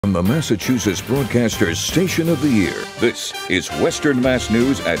From the Massachusetts Broadcasters Station of the Year, this is Western Mass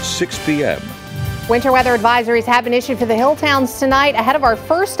News at 6 p.m. Winter weather advisories have been issued for the hill towns tonight ahead of our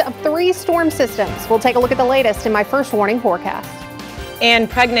first of 3 storm systems. We'll take a look at the latest in my first warning forecast. And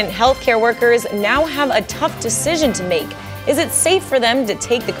pregnant healthcare workers now have a tough decision to make. Is it safe for them to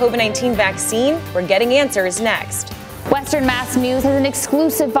take the COVID-19 vaccine? We're getting answers next. Western Mass News has an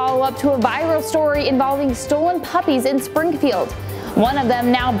exclusive follow-up to a viral story involving stolen puppies in Springfield. One of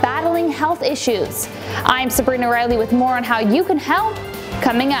them now battling health issues. I'm Sabrina Riley with more on how you can help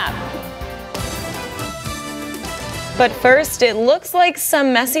coming up. But first, it looks like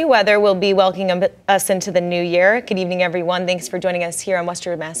some messy weather will be welcoming us into the new year. Good evening, everyone. Thanks for joining us here on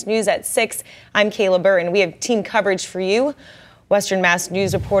Western Mass News at 6. I'm Kayla Burton. We have team coverage for you. Western Mass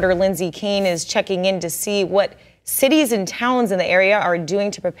News reporter Lindsay Kane is checking in to see what cities and towns in the area are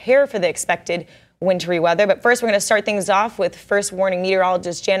doing to prepare for the expected wintry weather. But first, we're going to start things off with first warning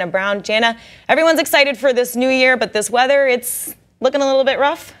meteorologist Janna Brown. Janna, everyone's excited for this new year, but this weather, it's looking a little bit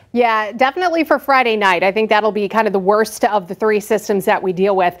rough. Yeah, definitely for Friday night. I think that'll be kind of the worst of the 3 systems that we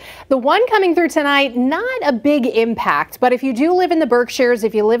deal with. The one coming through tonight, not a big impact, but if you do live in the Berkshires,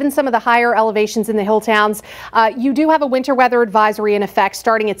 if you live in some of the higher elevations in the hill towns, you do have a winter weather advisory in effect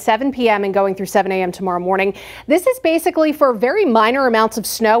starting at 7 p.m. and going through 7 a.m. tomorrow morning. This is basically for very minor amounts of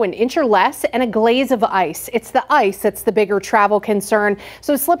snow, an inch or less, and a glaze of ice. It's the ice that's the bigger travel concern.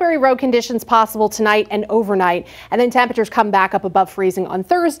 So slippery road conditions possible tonight and overnight, and then temperatures come back up above freezing on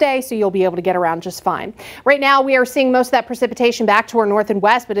Thursday. So you'll be able to get around just fine. Right now, we are seeing most of that precipitation back to our north and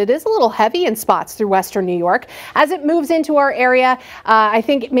west, but it is a little heavy in spots through western New York. As it moves into our area, I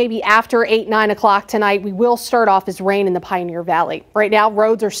think maybe after 8, 9 o'clock tonight, we will start off as rain in the Pioneer Valley. Right now,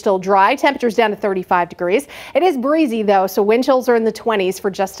 roads are still dry. Temperatures down to 35 degrees. It is breezy, though, so wind chills are in the 20s for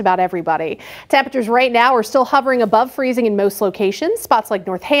just about everybody. Temperatures right now are still hovering above freezing in most locations. Spots like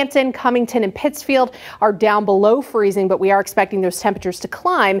Northampton, Cummington, and Pittsfield are down below freezing, but we are expecting those temperatures to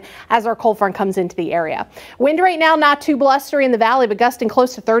climb as our cold front comes into the area. Wind right now not too blustery in the valley, but gusting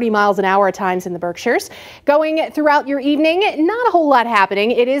close to 30 miles an hour at times in the Berkshires. Going throughout your evening, not a whole lot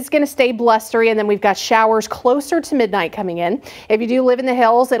happening. It is going to stay blustery, and then we've got showers closer to midnight coming in. If you do live in the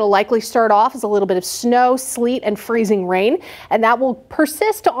hills, it'll likely start off as a little bit of snow, sleet, and freezing rain, and that will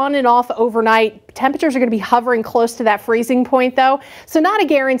persist on and off overnight. Temperatures are going to be hovering close to that freezing point, though, so not a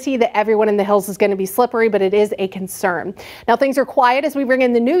guarantee that everyone in the hills is going to be slippery, but it is a concern. Now, things are quiet as we bring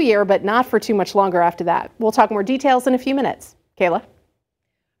in the new year, but not for too much longer after that. We'll talk more details in a few minutes. Kayla? All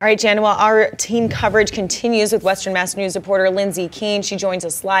right, Jan, well, our team coverage continues with Western Mass News reporter Lindsay Kane. She joins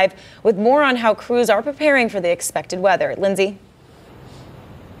us live with more on how crews are preparing for the expected weather. Lindsay?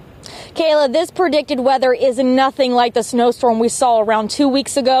 Kayla, this predicted weather is nothing like the snowstorm we saw around 2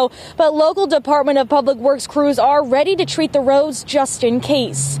 weeks ago, but local Department of Public Works crews are ready to treat the roads just in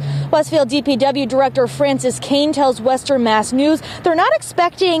case. Westfield DPW Director Francis Kane tells Western Mass News they're not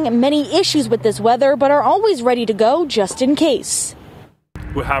expecting many issues with this weather, but are always ready to go just in case.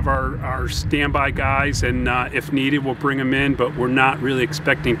 We'll have our standby guys, and if needed, we'll bring them in, but we're not really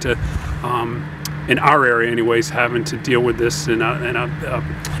expecting to, in our area anyways, having to deal with this in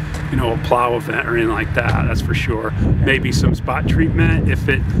a plow event or anything like that. That's for sure. Maybe some spot treatment. If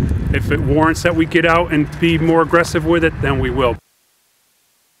it warrants that we get out and be more aggressive with it, then we will.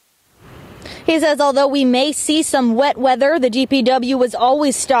 He says although we may see some wet weather, the DPW was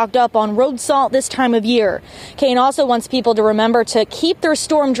always stocked up on road salt this time of year. Kane also wants people to remember to keep their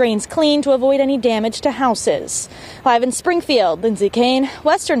storm drains clean to avoid any damage to houses. Live in Springfield, Lindsay Kane,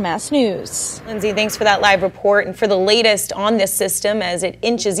 Western Mass News. Lindsay, thanks for that live report. And for the latest on this system as it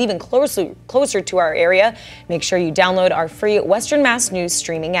inches even closer to our area, make sure you download our free Western Mass News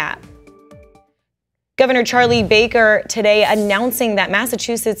streaming app. Governor Charlie Baker today announcing that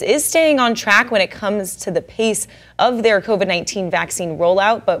Massachusetts is staying on track when it comes to the pace of their COVID-19 vaccine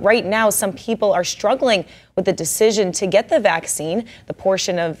rollout. But right now, some people are struggling with the decision to get the vaccine, the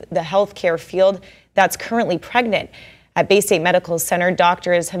portion of the healthcare field that's currently pregnant. At Bay State Medical Center,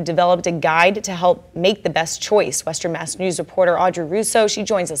 doctors have developed a guide to help make the best choice. Western Mass News reporter Audrey Russo, she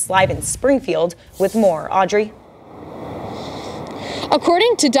joins us live in Springfield with more. Audrey?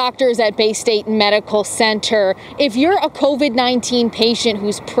 According to doctors at Bay State Medical Center, if you're a COVID-19 patient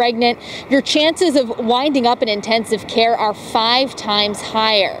who's pregnant, your chances of winding up in intensive care are 5 times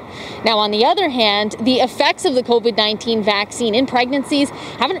higher. Now, on the other hand, the effects of the COVID-19 vaccine in pregnancies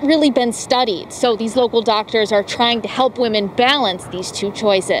haven't really been studied. So these local doctors are trying to help women balance these two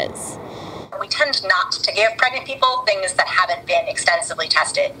choices. we tend not to give pregnant people things that haven't been extensively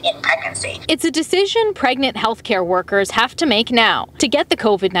tested in pregnancy. It's a decision pregnant healthcare workers have to make now to get the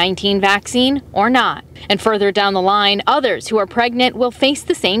COVID-19 vaccine or not. And further down the line, others who are pregnant will face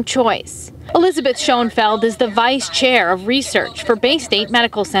the same choice. Elizabeth Schoenfeld is the vice chair of research for Bay State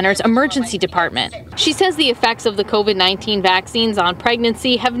Medical Center's emergency department. She says the effects of the COVID-19 vaccines on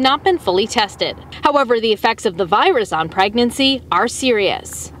pregnancy have not been fully tested. However, the effects of the virus on pregnancy are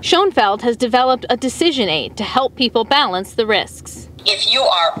serious. Schoenfeld has developed a decision aid to help people balance the risks. If you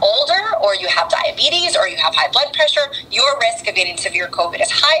are older or you have diabetes or you have high blood pressure, your risk of getting severe COVID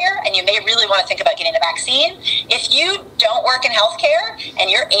is higher, and you may really want to think about getting a vaccine. If you don't work in healthcare and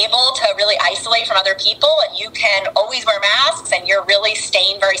you're able to really isolate from other people and you can always wear masks and you're really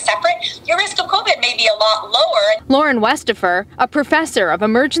staying very separate, your risk of COVID may be a lot lower. Lauren Westifer, a professor of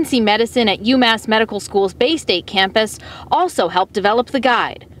emergency medicine at UMass Medical School's Bay State campus, also helped develop the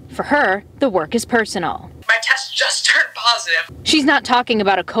guide. For her, the work is personal. My test just turned positive. She's not talking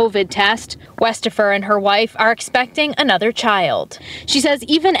about a COVID test. Westifer and her wife are expecting another child. She says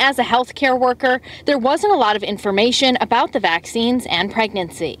even as a healthcare worker, there wasn't a lot of information about the vaccines and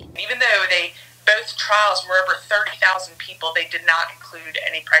pregnancy. Even though both trials were over 30,000 people, they did not include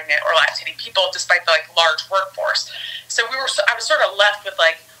any pregnant or lactating people, despite the large workforce. So I was sort of left with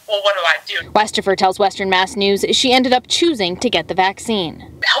well, what do I do? Westifer tells Western Mass News she ended up choosing to get the vaccine.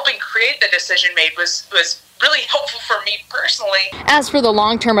 Helping create the decision made was really helpful for me personally. As for the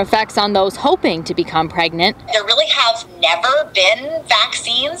long-term effects on those hoping to become pregnant, there really have never been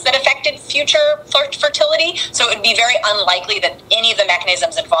vaccines that affected future fertility, so it would be very unlikely that any of the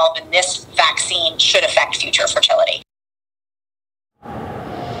mechanisms involved in this vaccine should affect future fertility.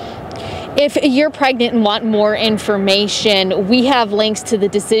 If you're pregnant and want more information, we have links to the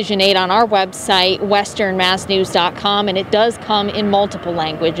decision aid on our website, westernmassnews.com, and it does come in multiple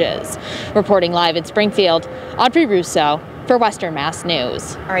languages. Reporting live in Springfield, Audrey Russo for Western Mass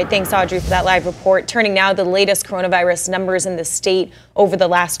News. All right, thanks, Audrey, for that live report. Turning now to the latest coronavirus numbers in the state over the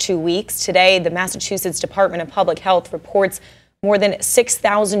last 2 weeks. Today, the Massachusetts Department of Public Health reports more than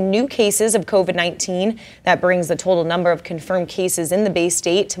 6,000 new cases of COVID-19. That brings the total number of confirmed cases in the Bay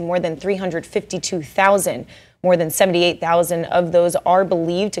State to more than 352,000. More than 78,000 of those are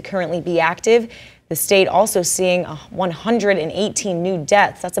believed to currently be active. The state also seeing 118 new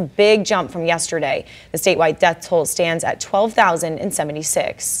deaths. That's a big jump from yesterday. The statewide death toll stands at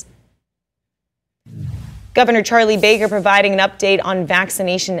 12,076. Governor Charlie Baker providing an update on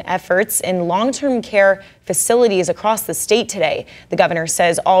vaccination efforts in long-term care facilities across the state today. The governor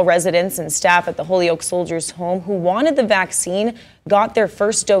says all residents and staff at the Holyoke Soldiers Home who wanted the vaccine got their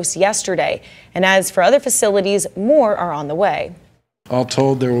first dose yesterday. And as for other facilities, more are on the way. All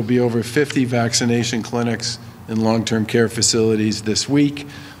told, there will be over 50 vaccination clinics in long-term care facilities this week,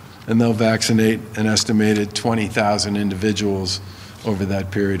 and they'll vaccinate an estimated 20,000 individuals over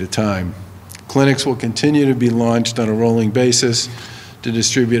that period of time. Clinics will continue to be launched on a rolling basis to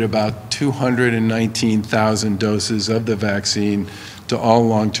distribute about 219,000 doses of the vaccine to all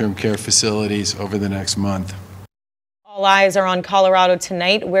long-term care facilities over the next month. All eyes are on Colorado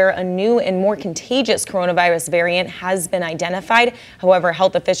tonight, where a new and more contagious coronavirus variant has been identified. However,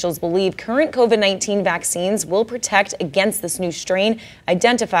 health officials believe current COVID-19 vaccines will protect against this new strain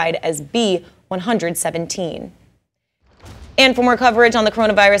identified as B117. And for more coverage on the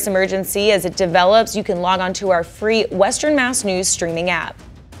coronavirus emergency as it develops, you can log on to our free Western Mass News streaming app.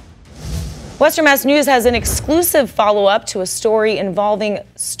 Western Mass News has an exclusive follow-up to a story involving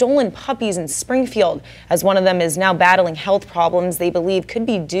stolen puppies in Springfield, as one of them is now battling health problems they believe could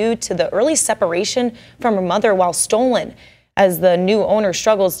be due to the early separation from her mother while stolen. As the new owner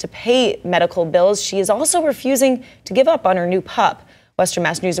struggles to pay medical bills, she is also refusing to give up on her new pup. Western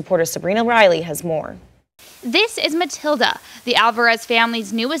Mass News reporter Sabrina Riley has more. This is Matilda, the Alvarez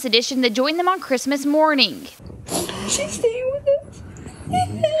family's newest addition that joined them on Christmas morning. She's staying with us.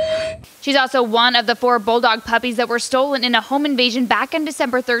 She's also one of the 4 bulldog puppies that were stolen in a home invasion back on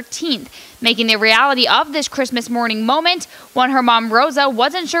December 13th, making the reality of this Christmas morning moment one her mom Rosa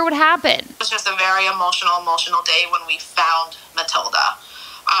wasn't sure would happen. It was just a very emotional day when we found Matilda.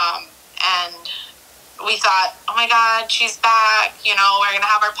 And we thought, oh my God, she's back, we're going to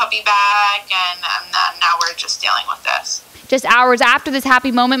have our puppy back, and then now we're just dealing with this. Just hours after this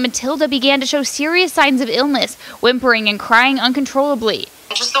happy moment, Matilda began to show serious signs of illness, whimpering and crying uncontrollably.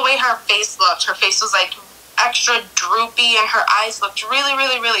 And just the way her face looked, her face was extra droopy, and her eyes looked really,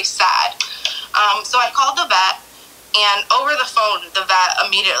 really, really sad. So I called the vet, And over the phone, the vet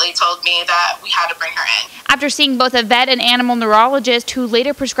immediately told me that we had to bring her in. After seeing both a vet and animal neurologist who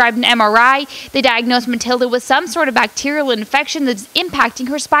later prescribed an MRI, they diagnosed Matilda with some sort of bacterial infection that's impacting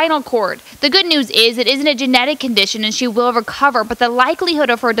her spinal cord. The good news is it isn't a genetic condition and she will recover, but the likelihood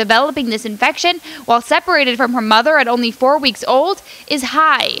of her developing this infection while separated from her mother at only 4 weeks old is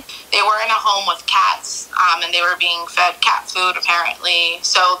high. They were in a home with cats, and they were being fed cat food apparently,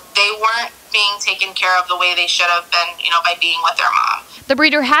 so they weren't being taken care of the way they should have been, by being with their mom. The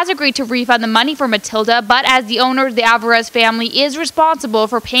breeder has agreed to refund the money for Matilda, but as the owner, the Alvarez family is responsible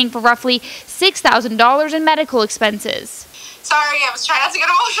for paying for roughly $6,000 in medical expenses. Sorry, I was trying not to get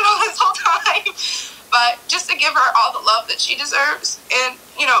emotional this whole time, but just to give her all the love that she deserves and,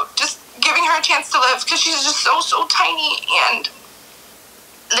 just giving her a chance to live because she's just so tiny. And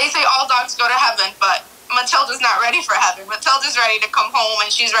they say all dogs go to heaven, but Matilda's not ready for heaven. Matilda's ready to come home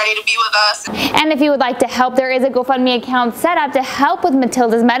and she's ready to be with us. And if you would like to help, there is a GoFundMe account set up to help with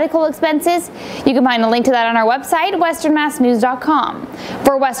Matilda's medical expenses. You can find a link to that on our website, westernmassnews.com.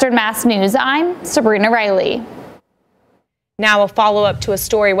 For Western Mass News, I'm Sabrina Riley. Now a follow-up to a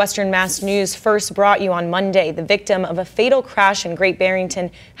story Western Mass News first brought you on Monday. The victim of a fatal crash in Great Barrington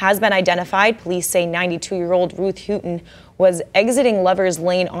has been identified. Police say 92-year-old Ruth Houghton was exiting Lovers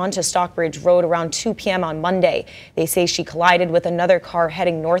Lane onto Stockbridge Road around 2 p.m. on Monday. They say she collided with another car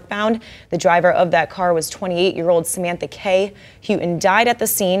heading northbound. The driver of that car was 28-year-old Samantha Kay. Houghton died at the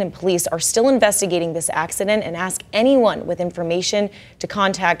scene, and police are still investigating this accident and ask anyone with information to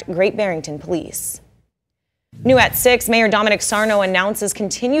contact Great Barrington Police. New at 6, Mayor Dominic Sarno announces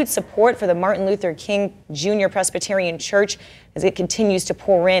continued support for the Martin Luther King Jr. Presbyterian Church as it continues to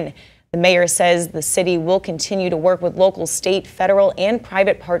pour in. The mayor says the city will continue to work with local, state, federal, and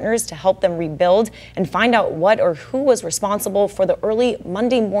private partners to help them rebuild and find out what or who was responsible for the early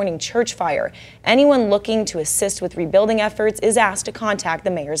Monday morning church fire. Anyone looking to assist with rebuilding efforts is asked to contact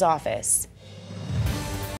the mayor's office.